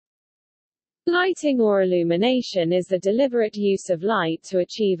Lighting or illumination is the deliberate use of light to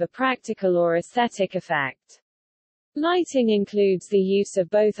achieve a practical or aesthetic effect. Lighting includes the use of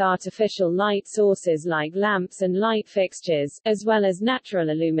both artificial light sources like lamps and light fixtures, as well as natural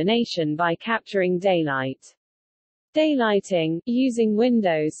illumination by capturing daylight. Daylighting, using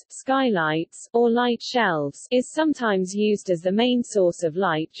windows, skylights, or light shelves, is sometimes used as the main source of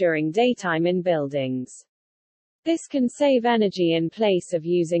light during daytime in buildings. This can save energy in place of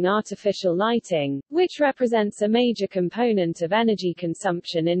using artificial lighting, which represents a major component of energy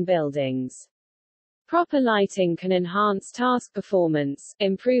consumption in buildings. Proper lighting can enhance task performance,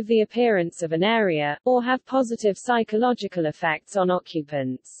 improve the appearance of an area, or have positive psychological effects on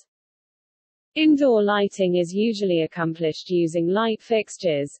occupants. Indoor lighting is usually accomplished using light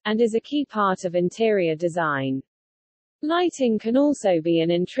fixtures, and is a key part of interior design. Lighting can also be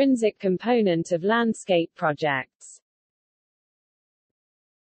an intrinsic component of landscape projects.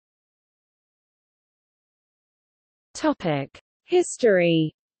 Topic: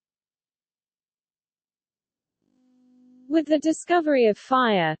 History. With the discovery of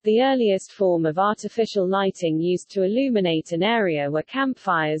fire, the earliest form of artificial lighting used to illuminate an area were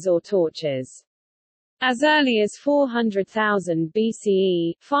campfires or torches. As early as 400,000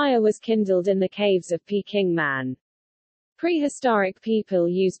 BCE, fire was kindled in the caves of Peking Man. Prehistoric people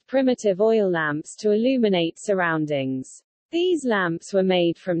used primitive oil lamps to illuminate surroundings. These lamps were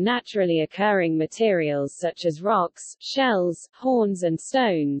made from naturally occurring materials such as rocks, shells, horns and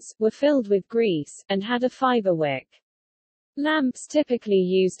stones, were filled with grease, and had a fiber wick. Lamps typically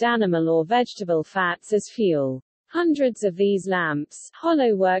used animal or vegetable fats as fuel. Hundreds of these lamps,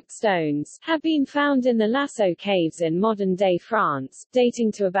 hollow-worked stones, have been found in the Lascaux caves in modern-day France,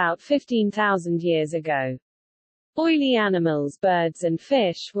 dating to about 15,000 years ago. Oily animals, birds and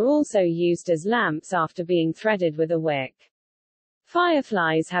fish were also used as lamps after being threaded with a wick.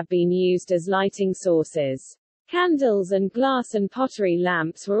 Fireflies have been used as lighting sources. Candles and glass and pottery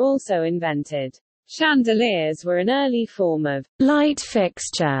lamps were also invented. Chandeliers were an early form of light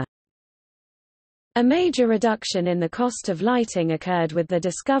fixture. A major reduction in the cost of lighting occurred with the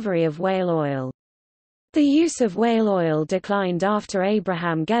discovery of whale oil. The use of whale oil declined after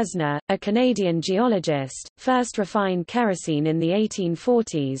Abraham Gesner, a Canadian geologist, first refined kerosene in the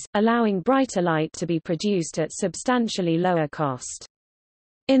 1840s, allowing brighter light to be produced at substantially lower cost.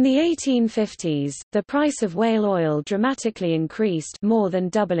 In the 1850s, the price of whale oil dramatically increased, more than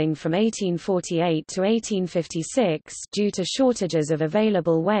doubling from 1848 to 1856 due to shortages of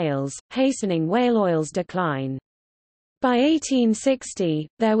available whales, hastening whale oil's decline. By 1860,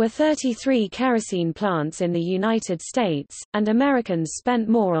 there were 33 kerosene plants in the United States, and Americans spent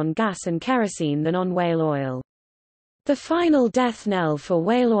more on gas and kerosene than on whale oil. The final death knell for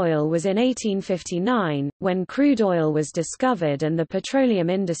whale oil was in 1859, when crude oil was discovered and the petroleum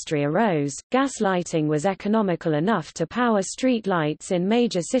industry arose. Gas lighting was economical enough to power street lights in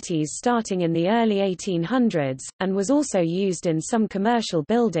major cities starting in the early 1800s, and was also used in some commercial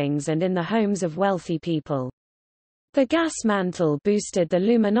buildings and in the homes of wealthy people. The gas mantle boosted the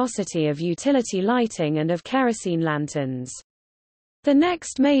luminosity of utility lighting and of kerosene lanterns. The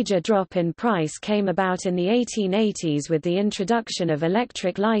next major drop in price came about in the 1880s with the introduction of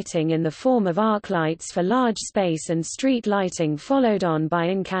electric lighting in the form of arc lights for large space and street lighting, followed on by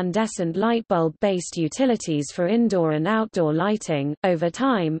incandescent light bulb-based utilities for indoor and outdoor lighting. Over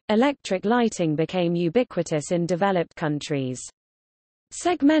time, electric lighting became ubiquitous in developed countries.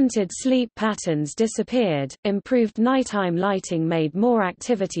 Segmented sleep patterns disappeared, improved nighttime lighting made more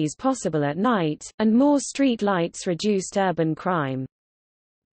activities possible at night, and more street lights reduced urban crime.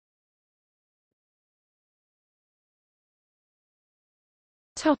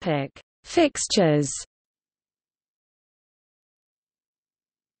 Fixtures.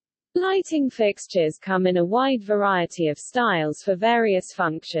 Lighting fixtures come in a wide variety of styles for various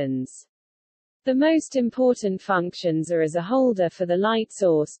functions. The most important functions are as a holder for the light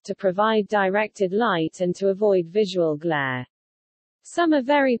source, to provide directed light and to avoid visual glare. Some are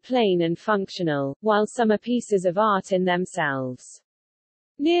very plain and functional, while some are pieces of art in themselves.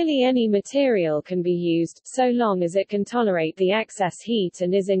 Nearly any material can be used, so long as it can tolerate the excess heat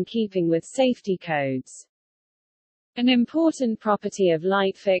and is in keeping with safety codes. An important property of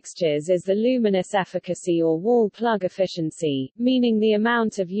light fixtures is the luminous efficacy or wall plug efficiency, meaning the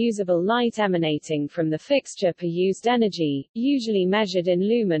amount of usable light emanating from the fixture per used energy, usually measured in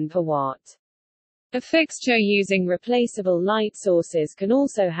lumen per watt. A fixture using replaceable light sources can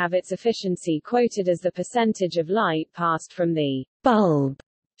also have its efficiency quoted as the percentage of light passed from the bulb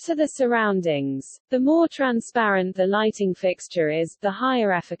to the surroundings. The more transparent the lighting fixture is, the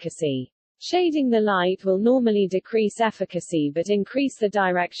higher efficacy. Shading the light will normally decrease efficacy but increase the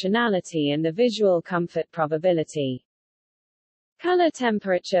directionality and the visual comfort probability. Color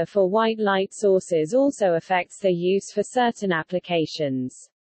temperature for white light sources also affects their use for certain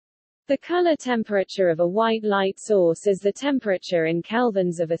applications. The color temperature of a white light source is the temperature in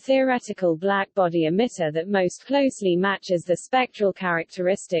kelvins of a theoretical blackbody emitter that most closely matches the spectral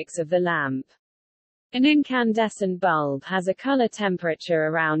characteristics of the lamp. An incandescent bulb has a color temperature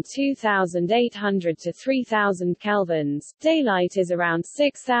around 2,800 to 3,000 kelvins. Daylight is around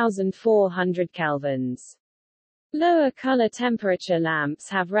 6,400 kelvins. Lower color temperature lamps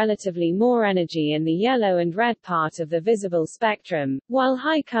have relatively more energy in the yellow and red part of the visible spectrum, while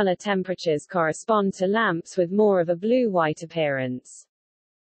high color temperatures correspond to lamps with more of a blue-white appearance.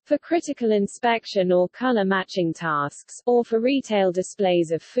 For critical inspection or color matching tasks, or for retail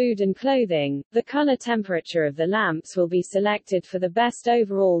displays of food and clothing, the color temperature of the lamps will be selected for the best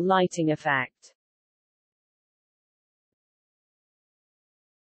overall lighting effect.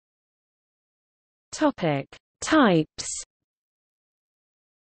 Topic: Types.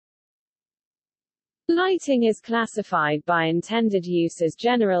 Lighting is classified by intended use as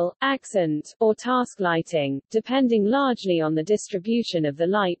general, accent, or task lighting, depending largely on the distribution of the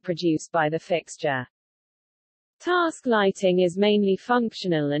light produced by the fixture. Task lighting is mainly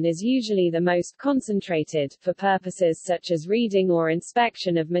functional and is usually the most concentrated, for purposes such as reading or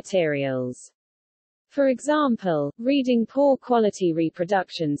inspection of materials. For example, reading poor quality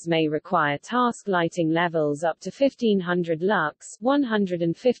reproductions may require task lighting levels up to 1500 lux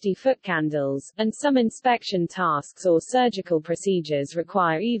 150 foot candles, and some inspection tasks or surgical procedures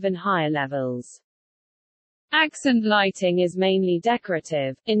require even higher levels. Accent lighting is mainly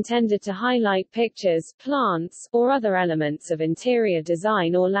decorative, intended to highlight pictures, plants, or other elements of interior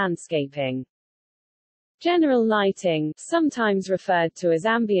design or landscaping. General lighting, sometimes referred to as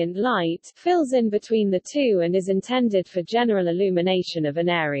ambient light, fills in between the two and is intended for general illumination of an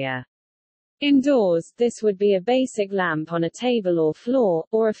area. Indoors, this would be a basic lamp on a table or floor,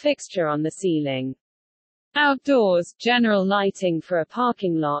 or a fixture on the ceiling. Outdoors, general lighting for a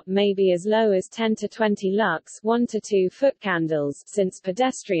parking lot may be as low as 10 to 20 lux 1 to 2 foot candles, since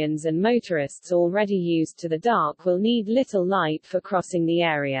pedestrians and motorists already used to the dark will need little light for crossing the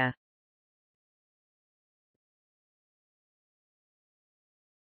area.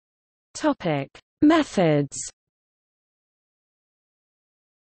 Topic: Methods.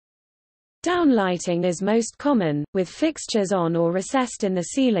 Downlighting is most common, with fixtures on or recessed in the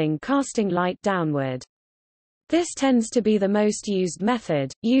ceiling casting light downward. This tends to be the most used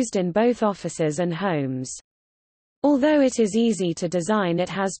method, used in both offices and homes. Although it is easy to design, it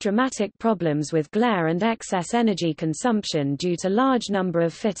has dramatic problems with glare and excess energy consumption due to large number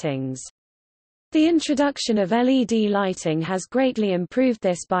of fittings. The introduction of LED lighting has greatly improved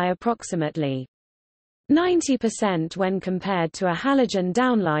this by approximately 90% when compared to a halogen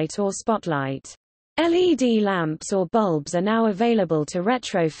downlight or spotlight. LED lamps or bulbs are now available to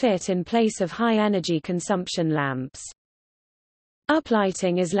retrofit in place of high-energy consumption lamps.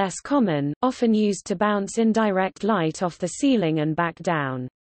 Uplighting is less common, often used to bounce indirect light off the ceiling and back down.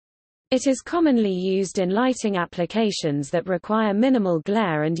 It is commonly used in lighting applications that require minimal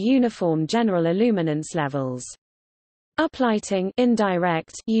glare and uniform general illuminance levels. Uplighting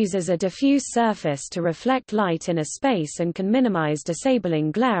indirect uses a diffuse surface to reflect light in a space and can minimize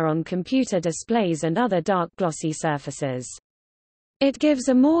disabling glare on computer displays and other dark glossy surfaces. It gives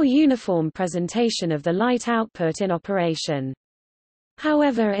a more uniform presentation of the light output in operation.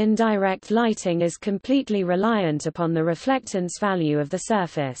 However, indirect lighting is completely reliant upon the reflectance value of the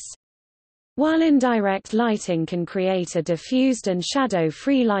surface. While indirect lighting can create a diffused and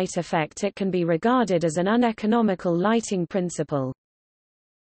shadow-free light effect, it can be regarded as an uneconomical lighting principle.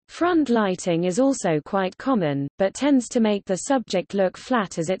 Front lighting is also quite common, but tends to make the subject look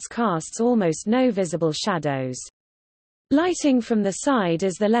flat as it casts almost no visible shadows. Lighting from the side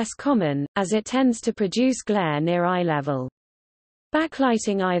is the less common, as it tends to produce glare near eye level.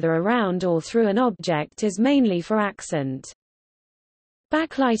 Backlighting either around or through an object is mainly for accent.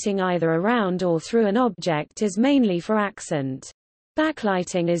 Backlighting either around or through an object is mainly for accent.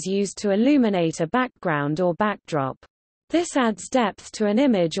 Backlighting is used to illuminate a background or backdrop. This adds depth to an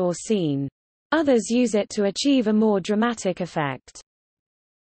image or scene. Others use it to achieve a more dramatic effect.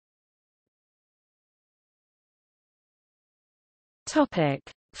 Topic: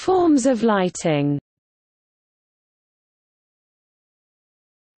 Forms of lighting.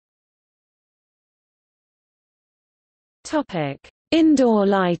 Topic: Indoor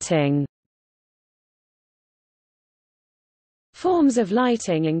lighting. Forms of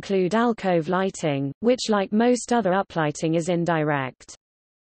lighting include alcove lighting, which like most other uplighting is indirect.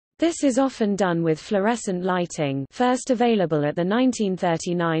 This is often done with fluorescent lighting, first available at the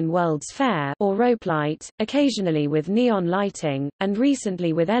 1939 World's Fair, or rope light, occasionally with neon lighting, and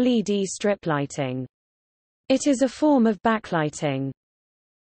recently with LED strip lighting. It is a form of backlighting.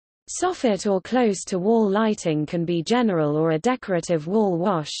 Soffit or close-to-wall lighting can be general or a decorative wall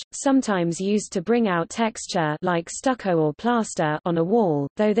wash, sometimes used to bring out texture like stucco or plaster on a wall,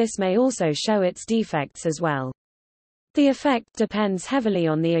 though this may also show its defects as well. The effect depends heavily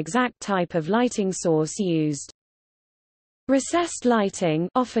on the exact type of lighting source used. Recessed lighting,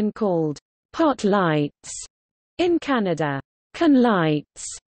 often called pot lights in Canada, can lights,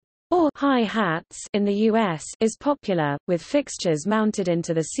 or high hats in the US, is popular, with fixtures mounted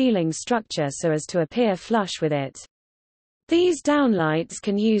into the ceiling structure so as to appear flush with it. These downlights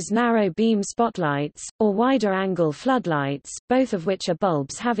can use narrow beam spotlights, or wider angle floodlights, both of which are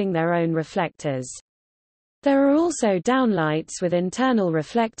bulbs having their own reflectors. There are also downlights with internal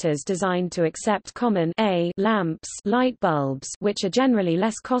reflectors designed to accept common A lamps, light bulbs, which are generally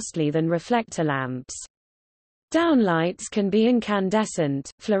less costly than reflector lamps. Downlights can be incandescent,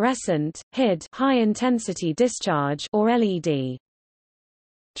 fluorescent, HID, high-intensity discharge, or LED.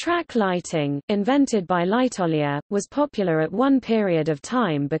 Track lighting, invented by Lightolier, was popular at one period of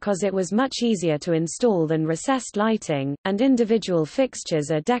time because it was much easier to install than recessed lighting, and individual fixtures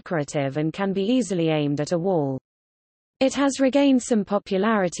are decorative and can be easily aimed at a wall. It has regained some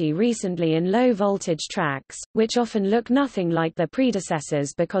popularity recently in low-voltage tracks, which often look nothing like their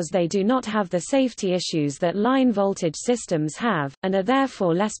predecessors because they do not have the safety issues that line voltage systems have, and are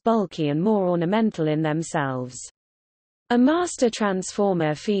therefore less bulky and more ornamental in themselves. A master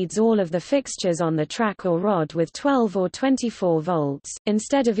transformer feeds all of the fixtures on the track or rod with 12 or 24 volts,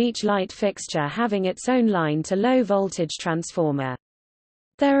 instead of each light fixture having its own line to low voltage transformer.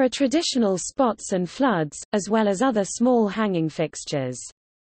 There are traditional spots and floods, as well as other small hanging fixtures.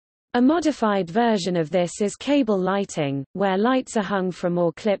 A modified version of this is cable lighting, where lights are hung from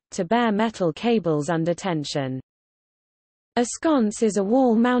or clipped to bare metal cables under tension. A sconce is a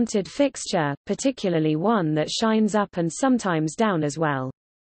wall-mounted fixture, particularly one that shines up and sometimes down as well.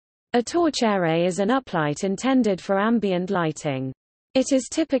 A torch array is an uplight intended for ambient lighting. It is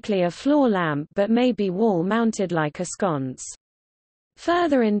typically a floor lamp but may be wall-mounted like a sconce.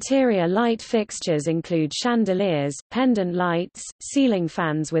 Further interior light fixtures include chandeliers, pendant lights, ceiling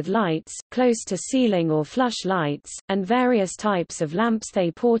fans with lights, close-to-ceiling or flush lights, and various types of lamps.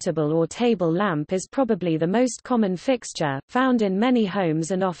 The portable or table lamp is probably the most common fixture, found in many homes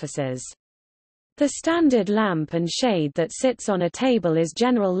and offices. The standard lamp and shade that sits on a table is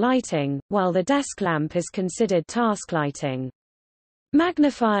general lighting, while the desk lamp is considered task lighting.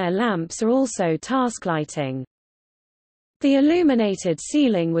 Magnifier lamps are also task lighting. The illuminated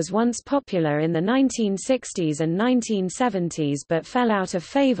ceiling was once popular in the 1960s and 1970s but fell out of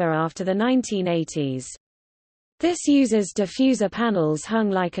favor after the 1980s. This uses diffuser panels hung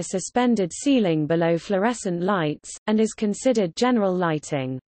like a suspended ceiling below fluorescent lights, and is considered general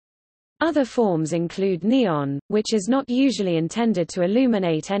lighting. Other forms include neon, which is not usually intended to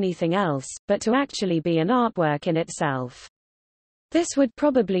illuminate anything else, but to actually be an artwork in itself. This would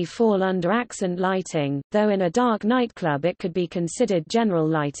probably fall under accent lighting, though in a dark nightclub it could be considered general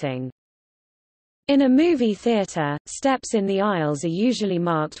lighting. In a movie theater, steps in the aisles are usually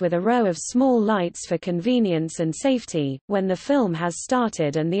marked with a row of small lights for convenience and safety, when the film has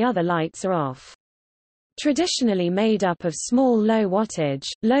started and the other lights are off. Traditionally made up of small low-wattage,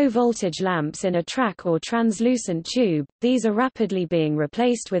 low-voltage lamps in a track or translucent tube, these are rapidly being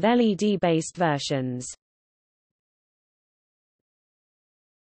replaced with LED-based versions.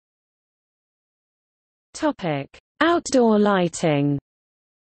 Outdoor lighting.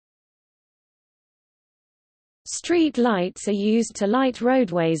 Street lights are used to light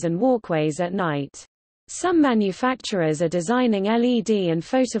roadways and walkways at night. Some manufacturers are designing LED and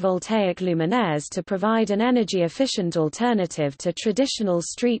photovoltaic luminaires to provide an energy-efficient alternative to traditional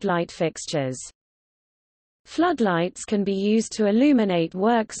street light fixtures. Floodlights can be used to illuminate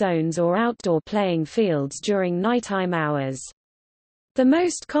work zones or outdoor playing fields during nighttime hours. The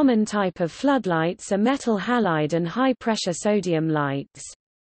most common type of floodlights are metal halide and high-pressure sodium lights.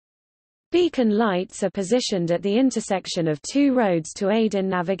 Beacon lights are positioned at the intersection of two roads to aid in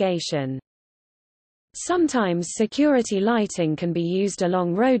navigation. Sometimes security lighting can be used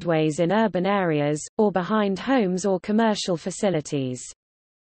along roadways in urban areas, or behind homes or commercial facilities.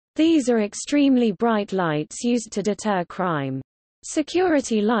 These are extremely bright lights used to deter crime.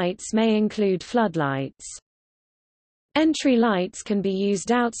 Security lights may include floodlights. Entry lights can be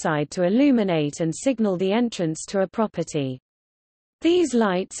used outside to illuminate and signal the entrance to a property. These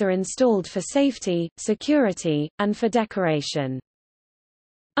lights are installed for safety, security, and for decoration.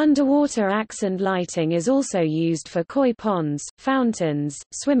 Underwater accent lighting is also used for koi ponds, fountains,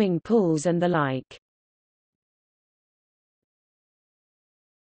 swimming pools and the like.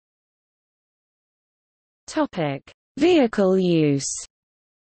 Topic: Vehicle use.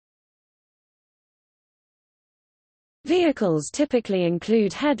 Vehicles typically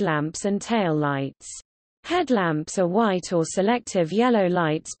include headlamps and tail lights. Headlamps are white or selective yellow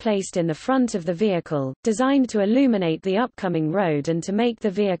lights placed in the front of the vehicle, designed to illuminate the upcoming road and to make the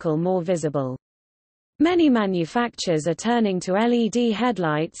vehicle more visible. Many manufacturers are turning to LED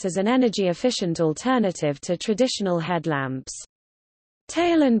headlights as an energy-efficient alternative to traditional headlamps.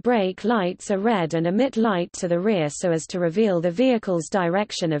 Tail and brake lights are red and emit light to the rear so as to reveal the vehicle's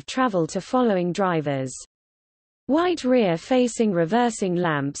direction of travel to following drivers. White rear-facing reversing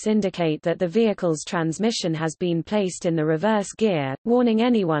lamps indicate that the vehicle's transmission has been placed in the reverse gear, warning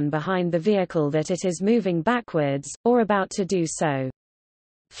anyone behind the vehicle that it is moving backwards, or about to do so.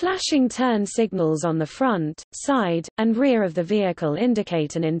 Flashing turn signals on the front, side, and rear of the vehicle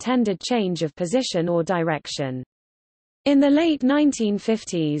indicate an intended change of position or direction. In the late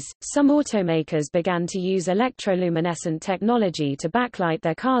 1950s, some automakers began to use electroluminescent technology to backlight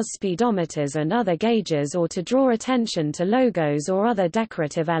their cars' speedometers and other gauges or to draw attention to logos or other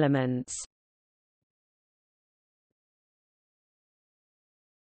decorative elements.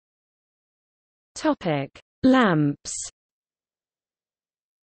 Topic: Lamps.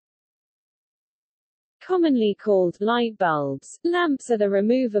 Commonly called light bulbs, lamps are the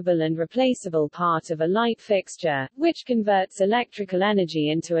removable and replaceable part of a light fixture, which converts electrical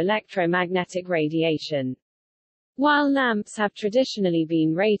energy into electromagnetic radiation. While lamps have traditionally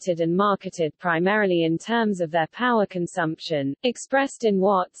been rated and marketed primarily in terms of their power consumption, expressed in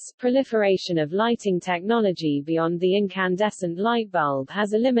watts, proliferation of lighting technology beyond the incandescent light bulb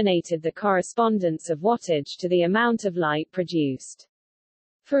has eliminated the correspondence of wattage to the amount of light produced.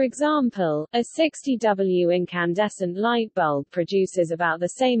 For example, a 60 W incandescent light bulb produces about the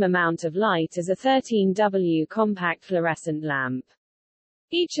same amount of light as a 13 W compact fluorescent lamp.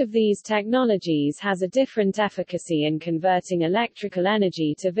 Each of these technologies has a different efficacy in converting electrical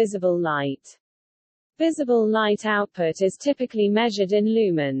energy to visible light. Visible light output is typically measured in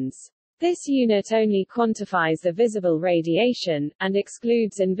lumens. This unit only quantifies the visible radiation, and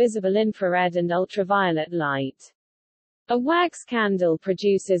excludes invisible infrared and ultraviolet light. A wax candle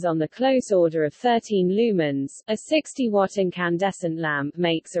produces on the close order of 13 lumens, a 60-watt incandescent lamp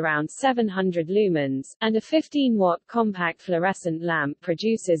makes around 700 lumens, and a 15-watt compact fluorescent lamp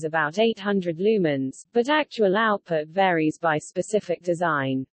produces about 800 lumens, but actual output varies by specific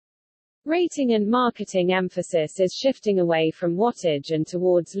design. Rating and marketing emphasis is shifting away from wattage and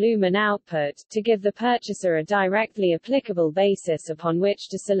towards lumen output, to give the purchaser a directly applicable basis upon which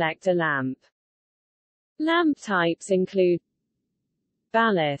to select a lamp. Lamp types include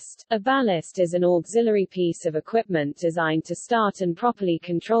ballast. A ballast is an auxiliary piece of equipment designed to start and properly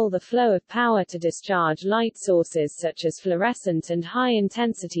control the flow of power to discharge light sources such as fluorescent and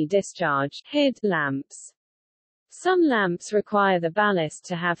high-intensity discharge (HID) lamps. Some lamps require the ballast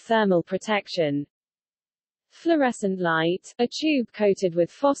to have thermal protection. Fluorescent light, a tube coated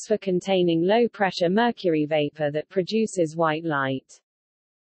with phosphor-containing low-pressure mercury vapor that produces white light.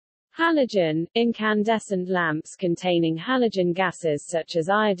 Halogen, incandescent lamps containing halogen gases such as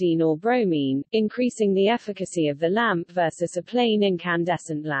iodine or bromine, increasing the efficacy of the lamp versus a plain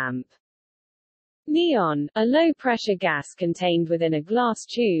incandescent lamp. Neon, a low-pressure gas contained within a glass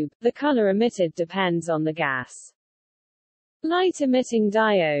tube, the color emitted depends on the gas. Light-emitting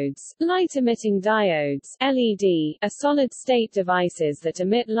diodes. Light-emitting diodes (LED) are solid-state devices that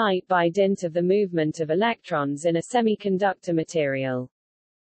emit light by dint of the movement of electrons in a semiconductor material.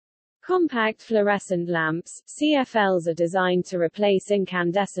 Compact fluorescent lamps, CFLs, are designed to replace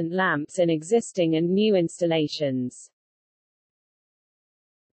incandescent lamps in existing and new installations.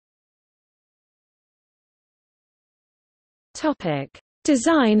 Topic: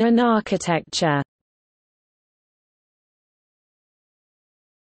 Design and architecture.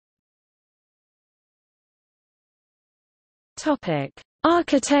 Topic: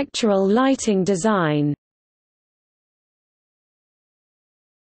 Architectural lighting design.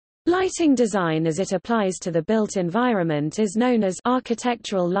 Lighting design as it applies to the built environment is known as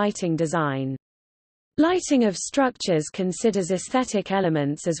architectural lighting design. Lighting of structures considers aesthetic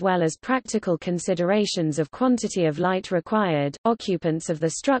elements as well as practical considerations of quantity of light required, occupants of the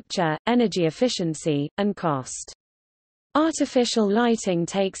structure, energy efficiency, and cost. Artificial lighting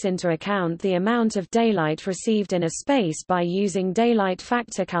takes into account the amount of daylight received in a space by using daylight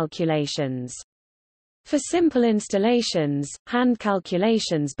factor calculations. For simple installations, hand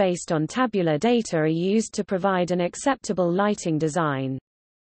calculations based on tabular data are used to provide an acceptable lighting design.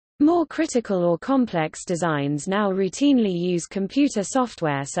 More critical or complex designs now routinely use computer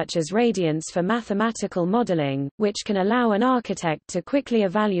software such as Radiance for mathematical modeling, which can allow an architect to quickly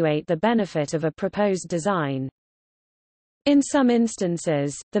evaluate the benefit of a proposed design. In some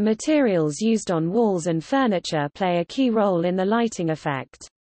instances, the materials used on walls and furniture play a key role in the lighting effect.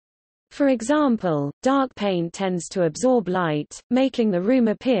 For example, dark paint tends to absorb light, making the room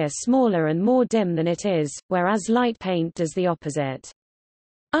appear smaller and more dim than it is, whereas light paint does the opposite.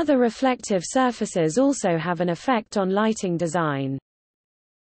 Other reflective surfaces also have an effect on lighting design.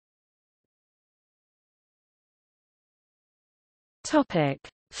 Topic: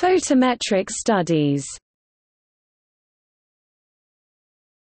 Photometric studies.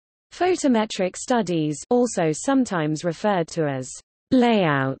 Photometric studies, also sometimes referred to as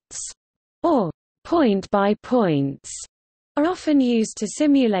layouts or point-by-points, are often used to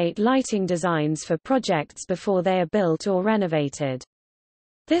simulate lighting designs for projects before they are built or renovated.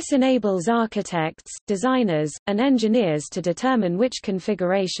 This enables architects, designers, and engineers to determine which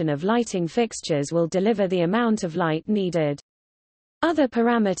configuration of lighting fixtures will deliver the amount of light needed. Other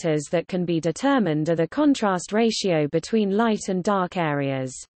parameters that can be determined are the contrast ratio between light and dark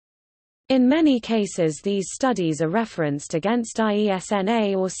areas. In many cases these studies are referenced against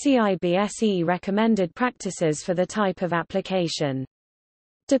IESNA or CIBSE recommended practices for the type of application.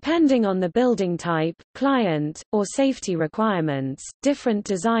 Depending on the building type, client, or safety requirements, different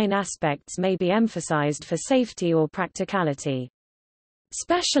design aspects may be emphasized for safety or practicality.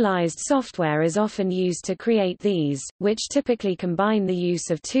 Specialized software is often used to create these, which typically combine the use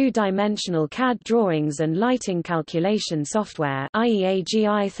of two-dimensional CAD drawings and lighting calculation software, i.e.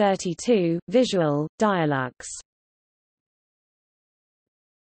 AGI 32, Visual, Dialux.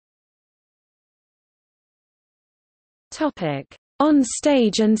 Topic: On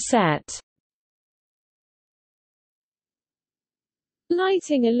stage and set.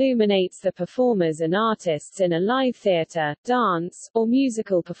 Lighting illuminates the performers and artists in a live theater, dance, or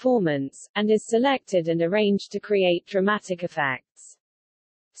musical performance, and is selected and arranged to create dramatic effects.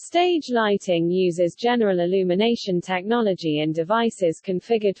 Stage lighting uses general illumination technology and devices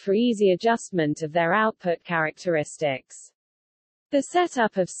configured for easy adjustment of their output characteristics. The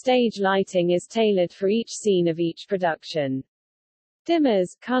setup of stage lighting is tailored for each scene of each production.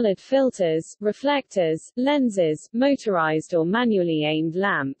 Dimmers, colored filters, reflectors, lenses, motorized or manually aimed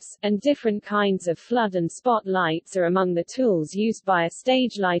lamps, and different kinds of flood and spot lights are among the tools used by a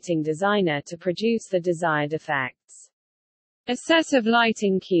stage lighting designer to produce the desired effects. A set of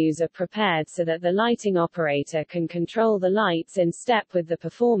lighting cues are prepared so that the lighting operator can control the lights in step with the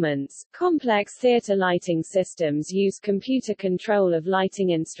performance. Complex theater lighting systems use computer control of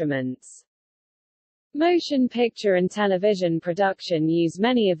lighting instruments. Motion picture and television production use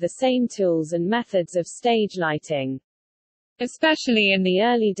many of the same tools and methods of stage lighting. Especially in the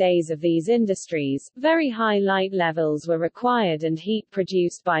early days of these industries, very high light levels were required and heat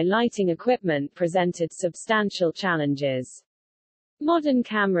produced by lighting equipment presented substantial challenges. Modern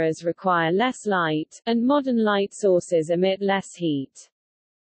cameras require less light, and modern light sources emit less heat.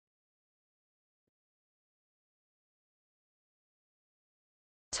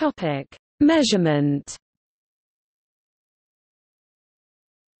 Topic: Measurement.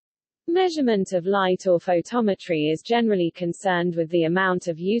 Measurement of light or photometry is generally concerned with the amount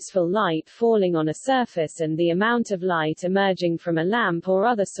of useful light falling on a surface and the amount of light emerging from a lamp or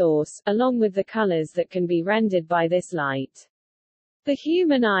other source, along with the colors that can be rendered by this light. The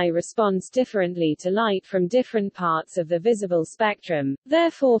human eye responds differently to light from different parts of the visible spectrum,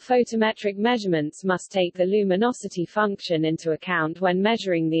 therefore photometric measurements must take the luminosity function into account when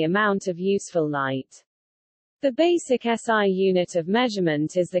measuring the amount of useful light. The basic SI unit of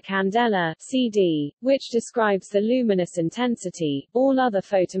measurement is the candela, CD, which describes the luminous intensity. All other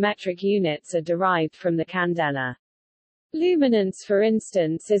photometric units are derived from the candela. Luminance, for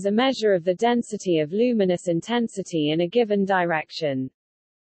instance, is a measure of the density of luminous intensity in a given direction.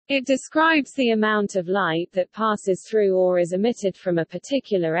 It describes the amount of light that passes through or is emitted from a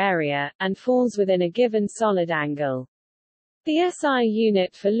particular area, and falls within a given solid angle. The SI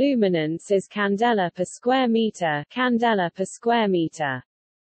unit for luminance is candela per square meter, candela per square meter.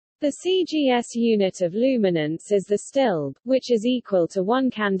 The CGS unit of luminance is the stilb, which is equal to 1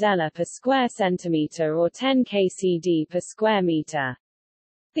 candela per square centimeter or 10 kcd per square meter.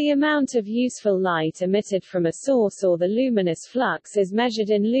 The amount of useful light emitted from a source or the luminous flux is measured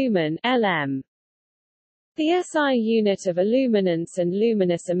in lumen, lm. The SI unit of illuminance and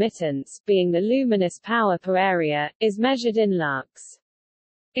luminous emittance, being the luminous power per area, is measured in lux.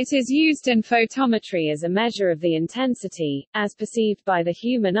 It is used in photometry as a measure of the intensity, as perceived by the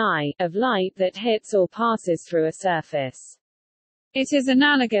human eye, of light that hits or passes through a surface. It is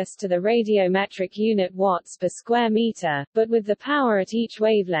analogous to the radiometric unit watts per square meter, but with the power at each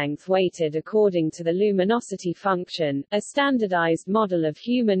wavelength weighted according to the luminosity function, a standardized model of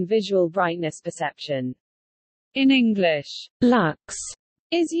human visual brightness perception. In English, lux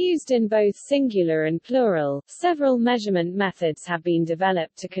is used in both singular and plural. Several measurement methods have been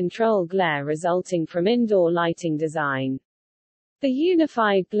developed to control glare resulting from indoor lighting design. The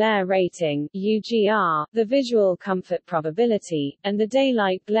Unified Glare Rating (UGR), the Visual Comfort Probability, and the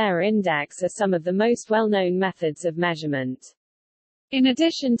Daylight Glare Index are some of the most well-known methods of measurement. In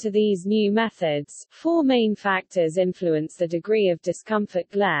addition to these new methods, four main factors influence the degree of discomfort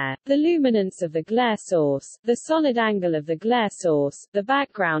glare: the luminance of the glare source, the solid angle of the glare source, the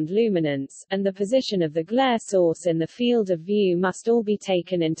background luminance, and the position of the glare source in the field of view must all be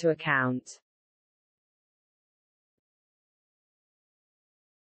taken into account.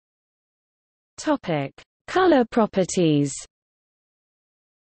 Topic: Color properties.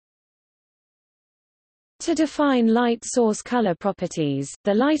 To define light source color properties,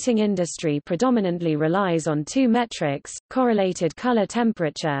 the lighting industry predominantly relies on two metrics: correlated color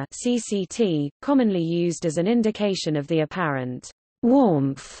temperature (CCT), commonly used as an indication of the apparent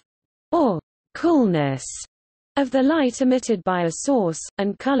warmth or coolness of the light emitted by a source,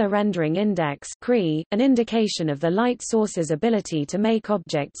 and color rendering index (CRI), an indication of the light source's ability to make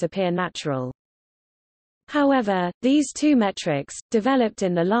objects appear natural. However, these two metrics, developed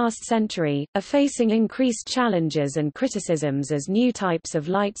in the last century, are facing increased challenges and criticisms as new types of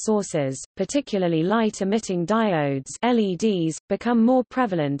light sources, particularly light-emitting diodes (LEDs), become more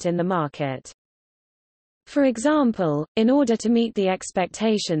prevalent in the market. For example, in order to meet the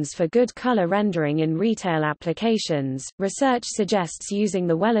expectations for good color rendering in retail applications, research suggests using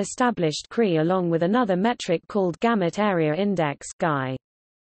the well-established CRI along with another metric called Gamut Area Index (GAI).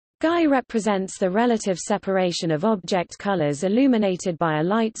 GAI represents the relative separation of object colors illuminated by a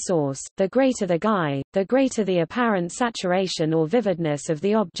light source. The greater the GAI, the greater the apparent saturation or vividness of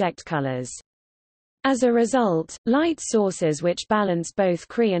the object colors. As a result, light sources which balance both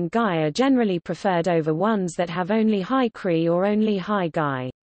CRI and GAI are generally preferred over ones that have only high CRI or only high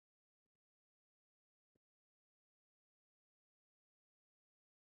GAI.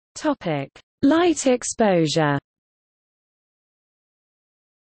 Topic: Light exposure.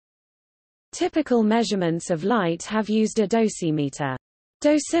 Typical measurements of light have used a dosimeter.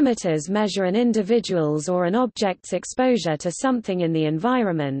 Dosimeters measure an individual's or an object's exposure to something in the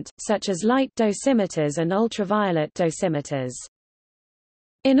environment, such as light dosimeters and ultraviolet dosimeters.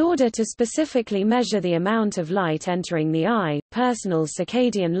 In order to specifically measure the amount of light entering the eye, personal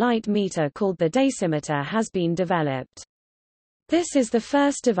circadian light meter called the dosimeter has been developed. This is the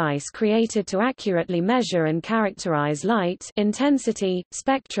first device created to accurately measure and characterize light intensity,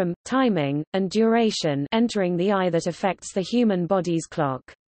 spectrum, timing, and duration entering the eye that affects the human body's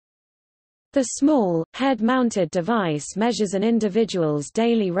clock. The small, head-mounted device measures an individual's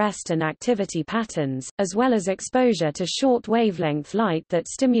daily rest and activity patterns, as well as exposure to short-wavelength light that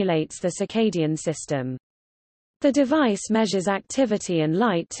stimulates the circadian system. The device measures activity and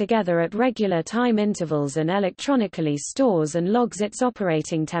light together at regular time intervals and electronically stores and logs its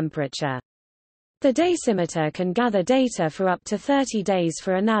operating temperature. The dosimeter can gather data for up to 30 days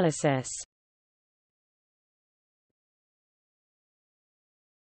for analysis.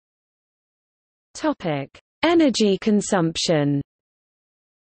 Topic: Energy consumption.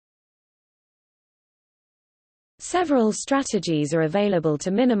 Several strategies are available to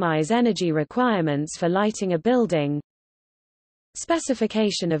minimize energy requirements for lighting a building.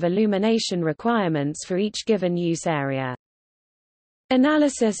 Specification of illumination requirements for each given use area.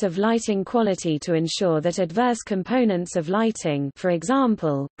 Analysis of lighting quality to ensure that adverse components of lighting, for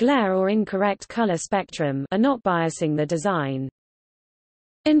example, glare or incorrect color spectrum, are not biasing the design.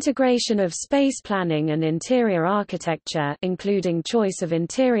 Integration of space planning and interior architecture, including choice of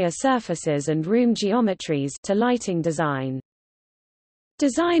interior surfaces and room geometries, to lighting design.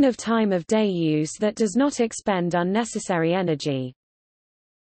 Design of time of day use that does not expend unnecessary energy.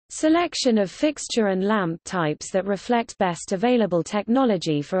 Selection of fixture and lamp types that reflect best available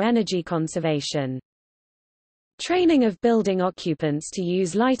technology for energy conservation. Training of building occupants to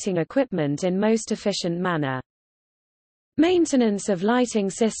use lighting equipment in most efficient manner. Maintenance of lighting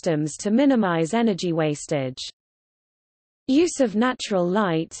systems to minimize energy wastage. Use of natural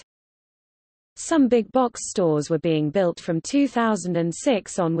light. Some big box stores were being built from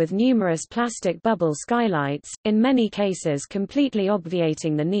 2006 on with numerous plastic bubble skylights, in many cases completely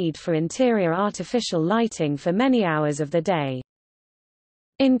obviating the need for interior artificial lighting for many hours of the day.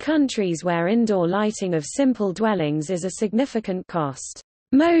 In countries where indoor lighting of simple dwellings is a significant cost,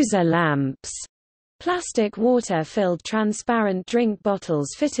 Moser lamps Plastic water-filled transparent drink bottles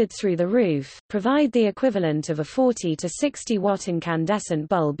fitted through the roof provide the equivalent of a 40 to 60 watt incandescent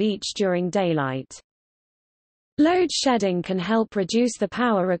bulb each during daylight. Load shedding can help reduce the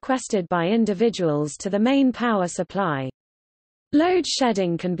power requested by individuals to the main power supply. Load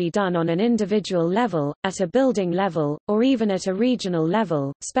shedding can be done on an individual level, at a building level, or even at a regional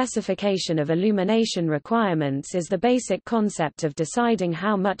level. Specification of illumination requirements is the basic concept of deciding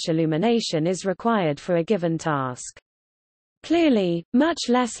how much illumination is required for a given task. Clearly, much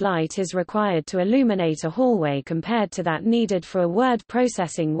less light is required to illuminate a hallway compared to that needed for a word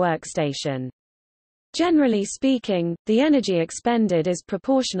processing workstation. Generally speaking, the energy expended is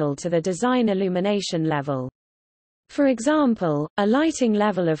proportional to the design illumination level. For example, a lighting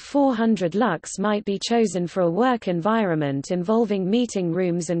level of 400 lux might be chosen for a work environment involving meeting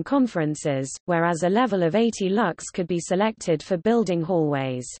rooms and conferences, whereas a level of 80 lux could be selected for building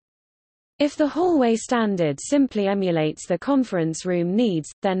hallways. If the hallway standard simply emulates the conference room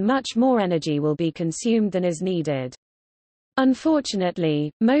needs, then much more energy will be consumed than is needed.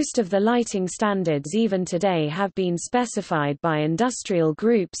 Unfortunately, most of the lighting standards even today have been specified by industrial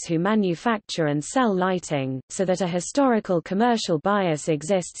groups who manufacture and sell lighting, so that a historical commercial bias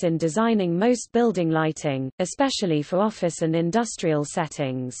exists in designing most building lighting, especially for office and industrial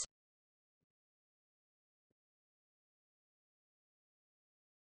settings.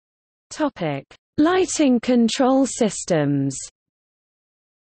 Topic: Lighting control systems.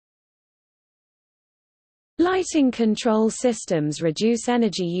 Lighting control systems reduce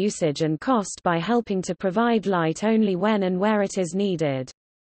energy usage and cost by helping to provide light only when and where it is needed.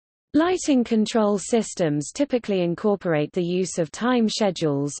 Lighting control systems typically incorporate the use of time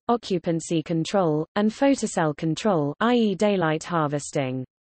schedules, occupancy control, and photocell control, i.e. daylight harvesting.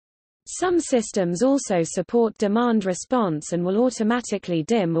 Some systems also support demand response and will automatically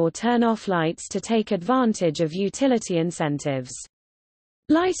dim or turn off lights to take advantage of utility incentives.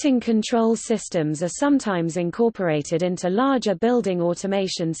 Lighting control systems are sometimes incorporated into larger building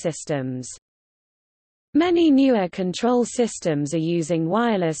automation systems. Many newer control systems are using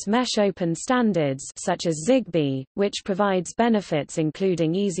wireless mesh open standards such as Zigbee, which provides benefits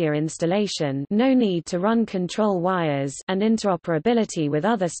including easier installation, no need to run control wires, and interoperability with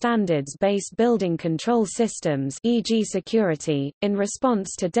other standards-based building control systems, e.g. security. In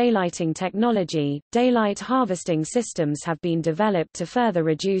response to daylighting technology, daylight harvesting systems have been developed to further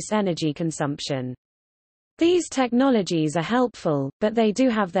reduce energy consumption. These technologies are helpful, but they do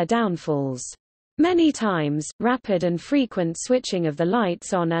have their downfalls. Many times, rapid and frequent switching of the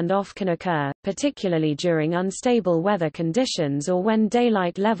lights on and off can occur, particularly during unstable weather conditions or when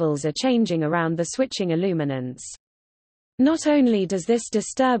daylight levels are changing around the switching illuminance. Not only does this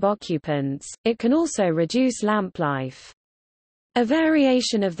disturb occupants, it can also reduce lamp life. A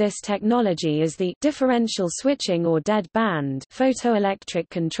variation of this technology is the differential switching or dead band photoelectric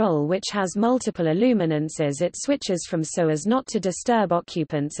control, which has multiple illuminances it switches from so as not to disturb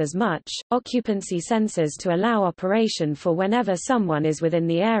occupants as much. Occupancy sensors to allow operation for whenever someone is within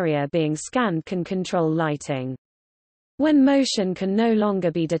the area being scanned can control lighting. When motion can no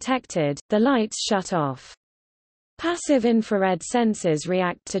longer be detected, the lights shut off. Passive infrared sensors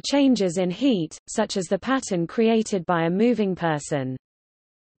react to changes in heat, such as the pattern created by a moving person.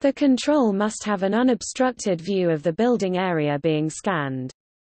 The control must have an unobstructed view of the building area being scanned.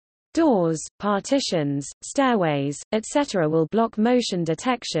 Doors, partitions, stairways, etc. will block motion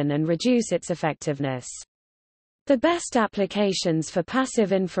detection and reduce its effectiveness. The best applications for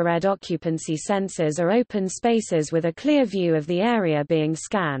passive infrared occupancy sensors are open spaces with a clear view of the area being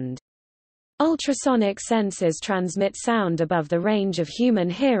scanned. Ultrasonic sensors transmit sound above the range of human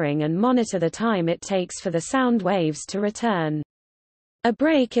hearing and monitor the time it takes for the sound waves to return. A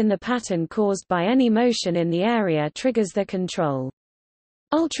break in the pattern caused by any motion in the area triggers the control.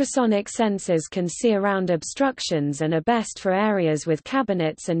 Ultrasonic sensors can see around obstructions and are best for areas with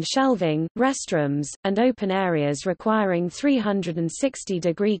cabinets and shelving, restrooms, and open areas requiring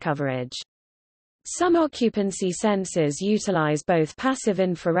 360-degree coverage. Some occupancy sensors utilize both passive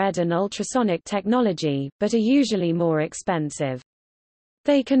infrared and ultrasonic technology, but are usually more expensive.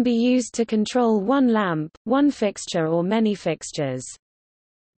 They can be used to control one lamp, one fixture or many fixtures.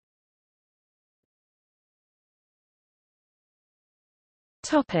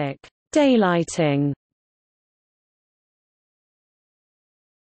 Topic: Daylighting.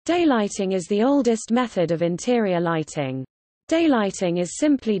 Daylighting is the oldest method of interior lighting. Daylighting is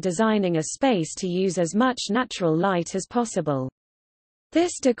simply designing a space to use as much natural light as possible.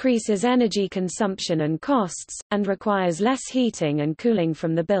 This decreases energy consumption and costs, and requires less heating and cooling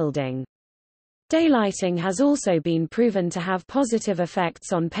from the building. Daylighting has also been proven to have positive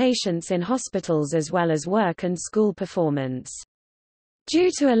effects on patients in hospitals as well as work and school performance.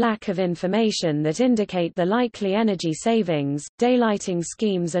 Due to a lack of information that indicate the likely energy savings, daylighting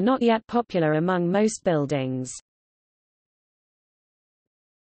schemes are not yet popular among most buildings.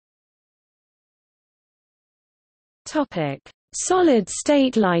 Topic: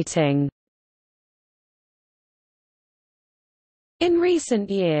 Solid-state lighting. In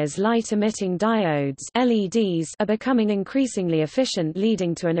recent years, light-emitting diodes (LEDs) are becoming increasingly efficient,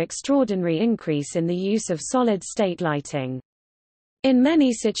 leading to an extraordinary increase in the use of solid-state lighting. In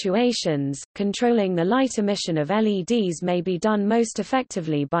many situations, controlling the light emission of LEDs may be done most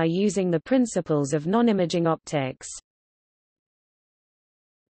effectively by using the principles of non-imaging optics.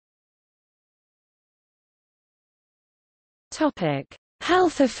 Topic: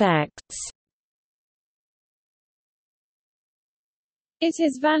 Health effects. It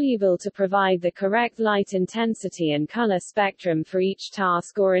is valuable to provide the correct light intensity and color spectrum for each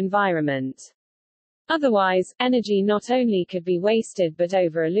task or environment. Otherwise, energy not only could be wasted but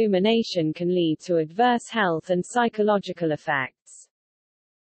over-illumination can lead to adverse health and psychological effects.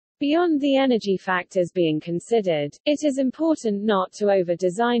 Beyond the energy factors being considered, it is important not to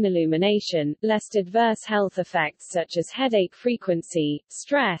over-design illumination, lest adverse health effects such as headache frequency,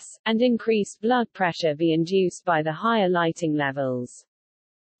 stress, and increased blood pressure be induced by the higher lighting levels.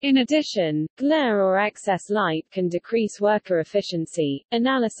 In addition, glare or excess light can decrease worker efficiency.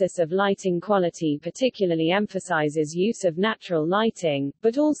 Analysis of lighting quality particularly emphasizes use of natural lighting,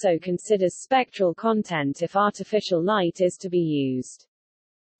 but also considers spectral content if artificial light is to be used.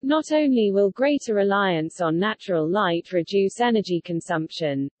 Not only will greater reliance on natural light reduce energy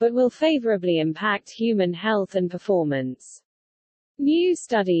consumption, but will favorably impact human health and performance. New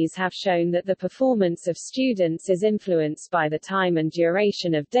studies have shown that the performance of students is influenced by the time and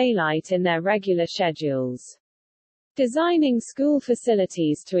duration of daylight in their regular schedules. Designing school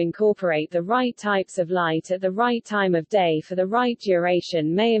facilities to incorporate the right types of light at the right time of day for the right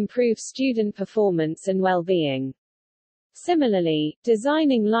duration may improve student performance and well-being. Similarly,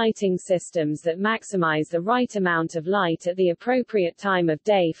 designing lighting systems that maximize the right amount of light at the appropriate time of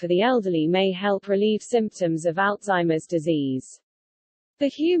day for the elderly may help relieve symptoms of Alzheimer's disease. The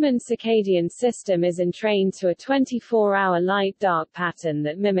human circadian system is entrained to a 24-hour light-dark pattern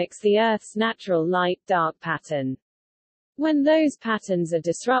that mimics the Earth's natural light-dark pattern. When those patterns are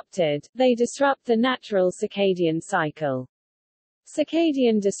disrupted, they disrupt the natural circadian cycle.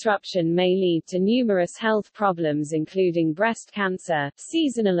 Circadian disruption may lead to numerous health problems including breast cancer,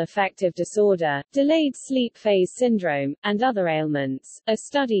 seasonal affective disorder, delayed sleep phase syndrome, and other ailments. A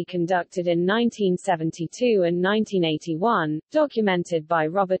study conducted in 1972 and 1981, documented by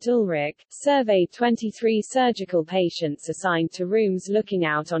Robert Ulrich, surveyed 23 surgical patients assigned to rooms looking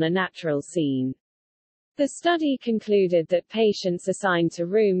out on a natural scene. The study concluded that patients assigned to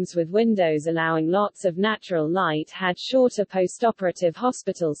rooms with windows allowing lots of natural light had shorter postoperative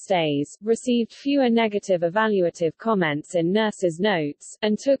hospital stays, received fewer negative evaluative comments in nurses' notes,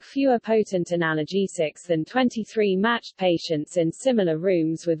 and took fewer potent analgesics than 23 matched patients in similar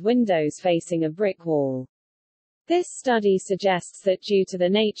rooms with windows facing a brick wall. This study suggests that due to the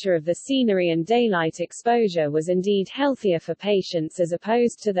nature of the scenery and daylight exposure was indeed healthier for patients as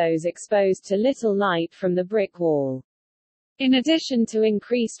opposed to those exposed to little light from the brick wall. In addition to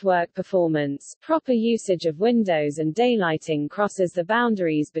increased work performance, proper usage of windows and daylighting crosses the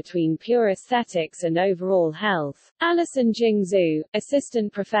boundaries between pure aesthetics and overall health. Alison Jing Zhu,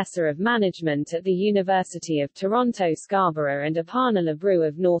 assistant professor of management at the University of Toronto Scarborough, and Aparna Labru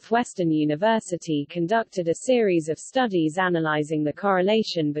of Northwestern University conducted a series of studies analyzing the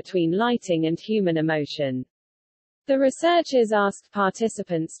correlation between lighting and human emotion. The researchers asked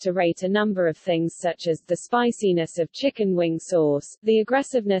participants to rate a number of things such as the spiciness of chicken wing sauce, the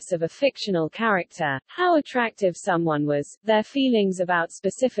aggressiveness of a fictional character, how attractive someone was, their feelings about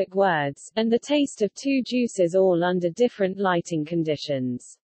specific words, and the taste of two juices, all under different lighting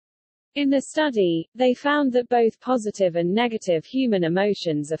conditions. In the study, they found that both positive and negative human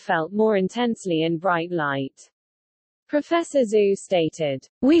emotions are felt more intensely in bright light. Professor Zhu stated,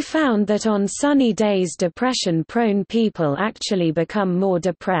 "We found that on sunny days depression-prone people actually become more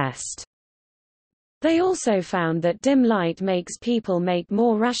depressed." They also found that dim light makes people make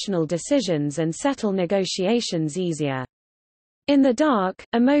more rational decisions and settle negotiations easier. In the dark,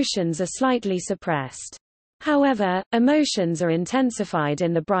 emotions are slightly suppressed. However, emotions are intensified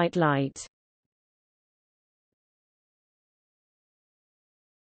in the bright light.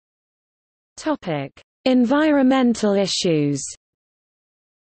 Topic: Environmental issues.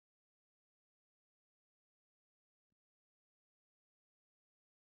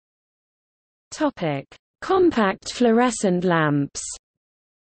 Topic: Compact fluorescent lamps.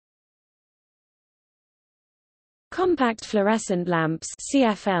 Compact fluorescent lamps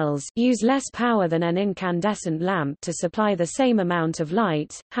 (CFLs) use less power than an incandescent lamp to supply the same amount of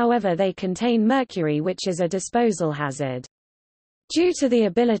light, however they contain mercury, which is a disposal hazard. Due to the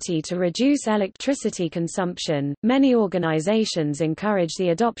ability to reduce electricity consumption, many organizations encourage the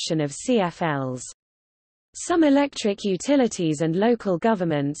adoption of CFLs. Some electric utilities and local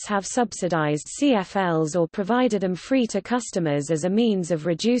governments have subsidized CFLs or provided them free to customers as a means of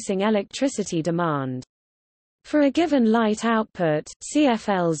reducing electricity demand. For a given light output,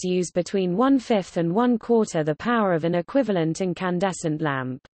 CFLs use between 1/5 and 1/4 the power of an equivalent incandescent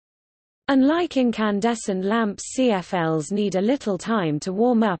lamp. Unlike incandescent lamps, CFLs need a little time to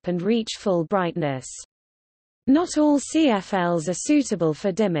warm up and reach full brightness. Not all CFLs are suitable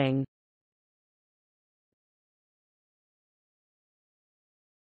for dimming.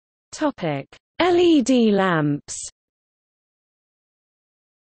 LED lamps.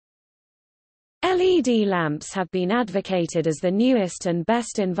 LED lamps have been advocated as the newest and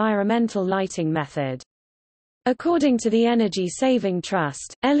best environmental lighting method. According to the Energy Saving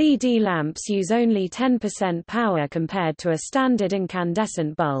Trust, LED lamps use only 10% power compared to a standard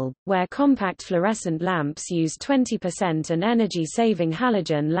incandescent bulb, where compact fluorescent lamps use 20% and energy-saving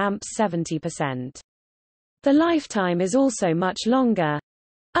halogen lamps 70%. The lifetime is also much longer,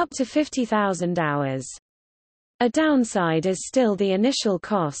 up to 50,000 hours. A downside is still the initial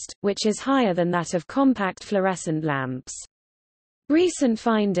cost, which is higher than that of compact fluorescent lamps. Recent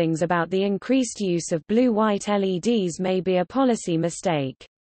findings about the increased use of blue-white LEDs may be a policy mistake.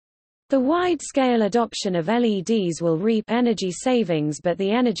 The wide-scale adoption of LEDs will reap energy savings, but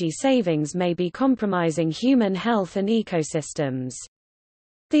the energy savings may be compromising human health and ecosystems.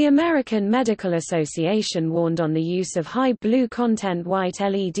 The American Medical Association warned on the use of high blue content white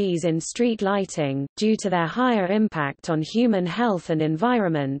LEDs in street lighting, due to their higher impact on human health and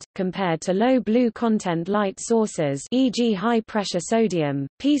environment, compared to low blue content light sources, e.g. high-pressure sodium,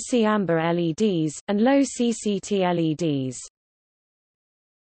 PC amber LEDs, and low CCT LEDs.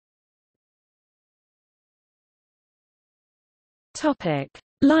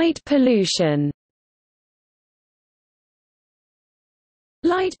 Light pollution.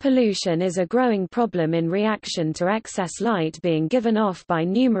 Light pollution is a growing problem in reaction to excess light being given off by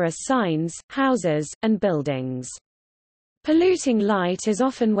numerous signs, houses, and buildings. Polluting light is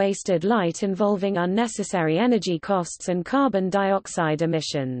often wasted light involving unnecessary energy costs and carbon dioxide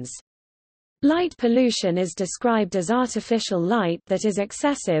emissions. Light pollution is described as artificial light that is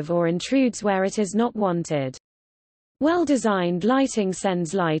excessive or intrudes where it is not wanted. Well-designed lighting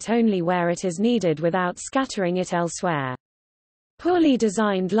sends light only where it is needed without scattering it elsewhere. Poorly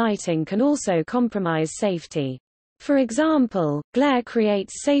designed lighting can also compromise safety. For example, glare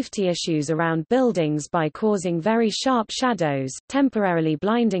creates safety issues around buildings by causing very sharp shadows, temporarily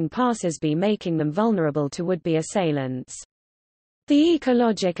blinding passersby, making them vulnerable to would-be assailants. The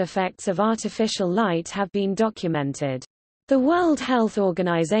ecologic effects of artificial light have been documented. The World Health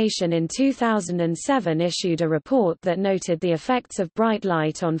Organization in 2007 issued a report that noted the effects of bright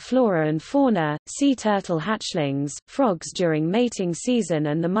light on flora and fauna, sea turtle hatchlings, frogs during mating season,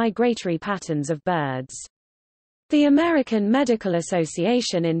 and the migratory patterns of birds. The American Medical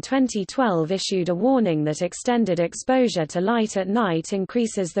Association in 2012 issued a warning that extended exposure to light at night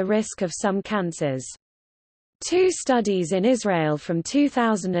increases the risk of some cancers. 2 studies in Israel from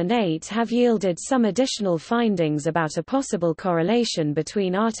 2008 have yielded some additional findings about a possible correlation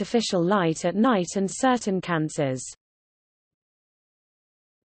between artificial light at night and certain cancers.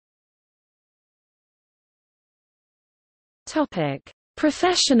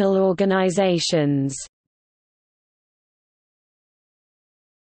 Professional organizations.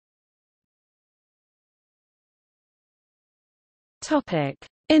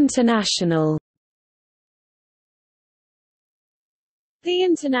 International. The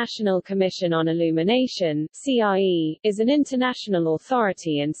International Commission on Illumination (CIE) is an international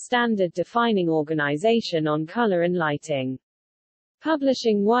authority and standard-defining organization on color and lighting.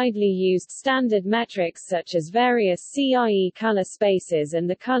 Publishing widely used standard metrics such as various CIE color spaces and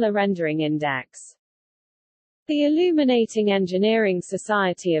the Color Rendering Index. The Illuminating Engineering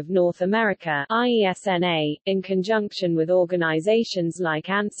Society of North America (IESNA), in conjunction with organizations like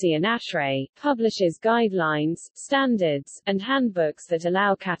ANSI and ASHRAE, publishes guidelines, standards, and handbooks that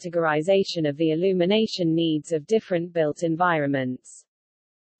allow categorization of the illumination needs of different built environments.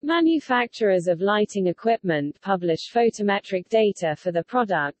 Manufacturers of lighting equipment publish photometric data for the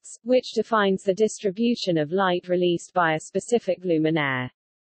products, which defines the distribution of light released by a specific luminaire.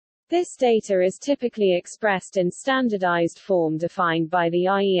 This data is typically expressed in standardized form defined by the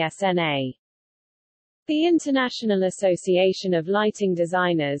IESNA. The International Association of Lighting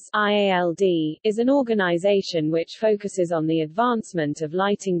Designers (IALD) is an organization which focuses on the advancement of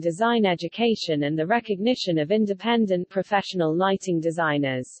lighting design education and the recognition of independent professional lighting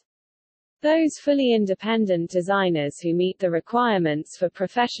designers. Those fully independent designers who meet the requirements for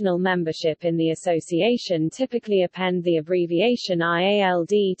professional membership in the association typically append the abbreviation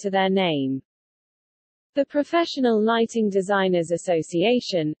IALD to their name. The Professional Lighting Designers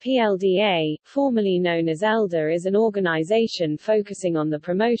Association (PLDA), formerly known as ELDA, is an organization focusing on the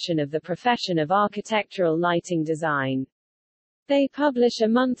promotion of the profession of architectural lighting design. They publish a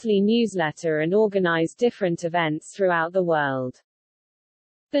monthly newsletter and organize different events throughout the world.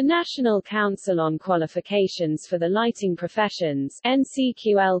 The National Council on Qualifications for the Lighting Professions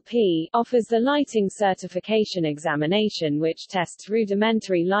 (NCQLP) offers the lighting certification examination, which tests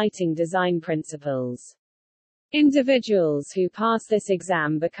rudimentary lighting design principles. Individuals who pass this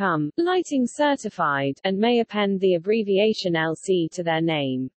exam become lighting certified and may append the abbreviation LC to their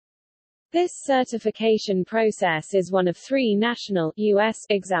name. This certification process is one of 3 national US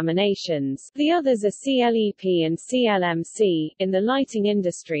examinations. The others are CLEP and CLMC in the lighting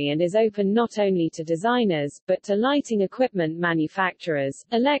industry and is open not only to designers but to lighting equipment manufacturers,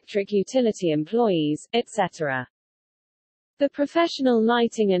 electric utility employees, etc. The Professional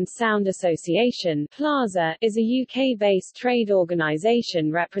Lighting and Sound Association (PLASA) is a UK-based trade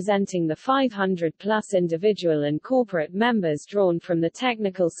organisation representing the 500-plus individual and corporate members drawn from the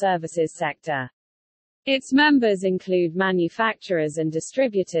technical services sector. Its members include manufacturers and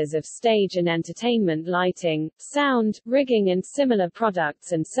distributors of stage and entertainment lighting, sound, rigging and similar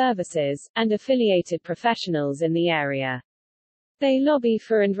products and services, and affiliated professionals in the area. They lobby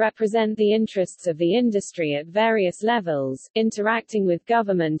for and represent the interests of the industry at various levels, interacting with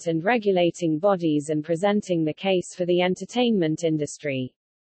government and regulating bodies and presenting the case for the entertainment industry.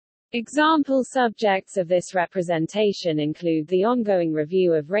 Example subjects of this representation include the ongoing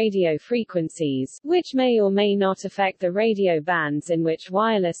review of radio frequencies, which may or may not affect the radio bands in which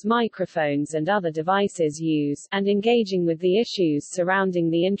wireless microphones and other devices use, and engaging with the issues surrounding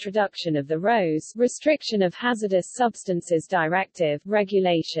the introduction of the RoHS Restriction of Hazardous Substances Directive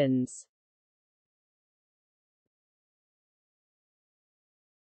regulations.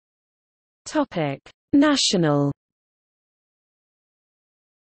 Topic: National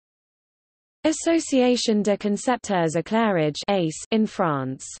Association de Concepteurs Éclairage (ACE) in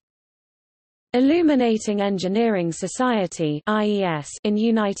France. Illuminating Engineering Society (IES) in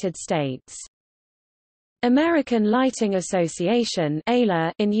United States. American Lighting Association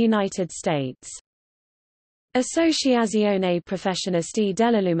 (ALA) in United States. Associazione Professionisti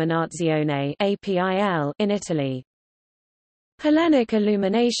dell'Illuminazione (APIL) in Italy. Hellenic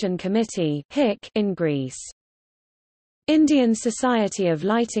Illumination Committee (HIC) in Greece. Indian Society of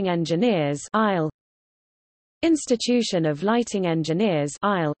Lighting Engineers (ILE). Institution of Lighting Engineers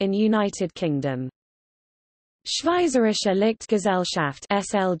 (ILE) in United Kingdom. Schweizerische Lichtgesellschaft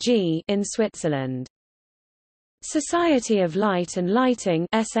 (SLG) in Switzerland. Society of Light and Lighting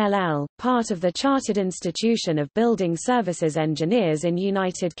 (SLL), part of the Chartered Institution of Building Services Engineers in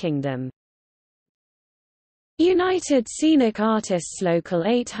United Kingdom. United Scenic Artists Local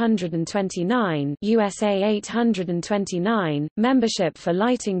 829 USA 829, membership for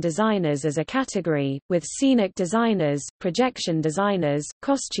lighting designers as a category, with scenic designers, projection designers,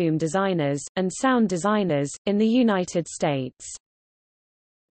 costume designers, and sound designers, in the United States.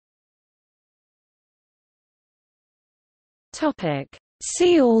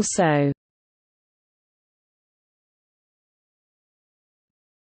 See also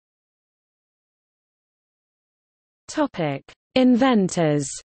Inventors.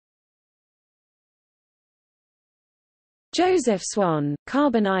 Joseph Swan,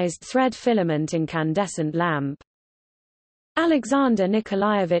 carbonized thread filament incandescent lamp. Alexander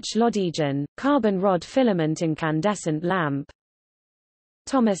Nikolaevich Lodygin, carbon rod filament incandescent lamp.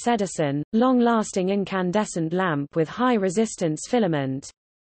 Thomas Edison, long-lasting incandescent lamp with high-resistance filament.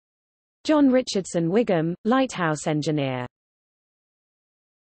 John Richardson Wigham, lighthouse engineer.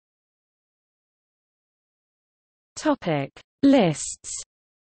 Lists.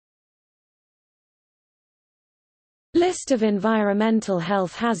 List of environmental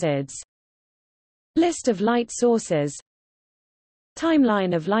health hazards. List of light sources.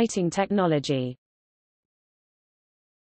 Timeline of lighting technology.